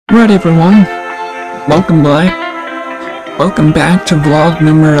Right, everyone, welcome back. Welcome back to vlog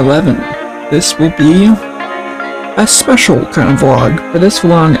number 11. This will be a special kind of vlog. For this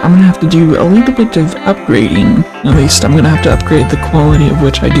vlog, I'm gonna have to do a little bit of upgrading. At least I'm gonna have to upgrade the quality of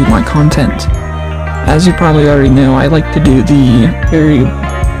which I do my content. As you probably already know, I like to do the very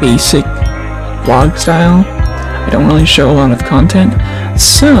basic vlog style. I don't really show a lot of content,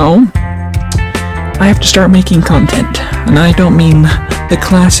 so I have to start making content. And I don't mean the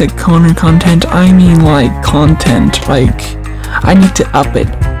classic Connor content, I mean like content, like I need to up it,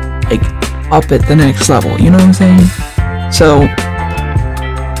 like up it the next level, you know what I'm saying? So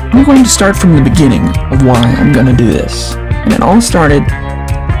I'm going to start from the beginning of why I'm going to do this. And it all started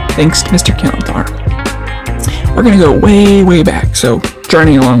thanks to Mr. Kalanthar. We're going to go way back, so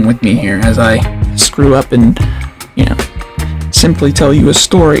journey along with me here as I screw up and, you know, simply tell you a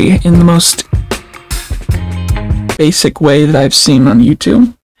story in the most basic way that I've seen on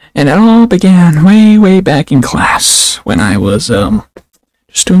YouTube. And it all began way back in class when I was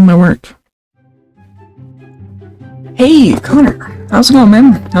just doing my work. Hey Connor, how's it going,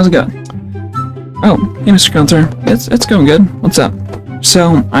 man? How's it going? Oh, hey Mr. Kalanthar, it's going good. What's up?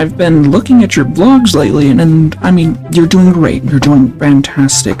 So I've been looking at your vlogs lately, and I mean, you're doing great. You're doing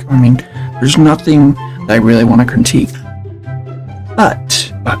fantastic. I mean, there's nothing that I really want to critique.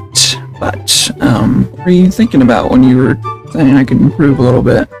 But what were you thinking about when you were saying I could improve a little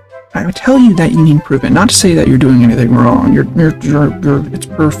bit? I would tell you that you need improvement, not to say that you're doing anything wrong. It's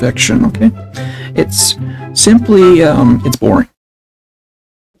perfection, okay? It's simply, it's boring.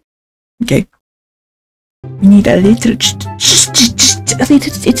 Okay? We need a little, it's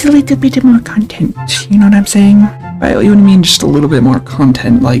a little bit more content, you know what I'm saying? By what do you mean just a little bit more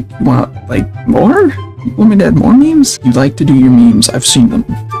content? Like, you want, like, more? You want me to add more memes? You like to do your memes, I've seen them.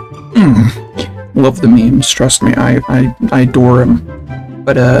 Love the memes, trust me, I adore them.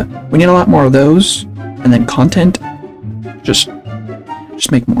 But we need a lot more of those, and then content, just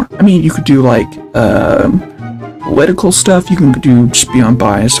make more. I mean, you could do like political stuff, you can do just be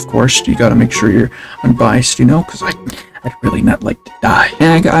unbiased, of course. You gotta make sure you're unbiased, you know, because I'd really not like to die.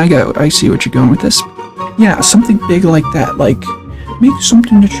 And I see what you're going with this. Yeah, something big like that, like make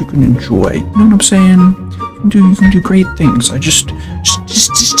something that you can enjoy. You know what I'm saying? You can do great things. Just a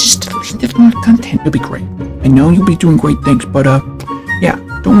little more content. You'll be great. I know you'll be doing great things, but yeah,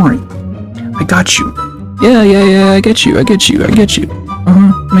 don't worry. I got you. Yeah, I get you.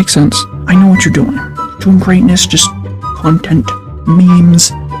 Makes sense. I know what you're doing. You're doing greatness, just content,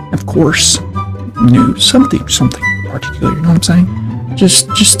 memes, of course, news, something particular, you know what I'm saying? Just,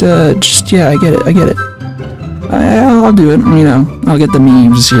 yeah, I get it. I'll do it, you know, I'll get the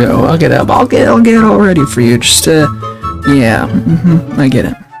memes, you know, I'll get it all ready for you, just, yeah, I get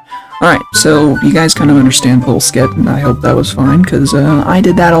it. Alright, so you guys kind of understand full skip, and I hope that was fine, because, I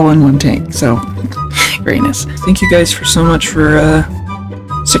did that all in one take, so, greatness. Thank you guys so much for,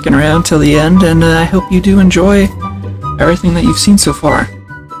 sticking around till the end, and I hope you do enjoy everything that you've seen so far.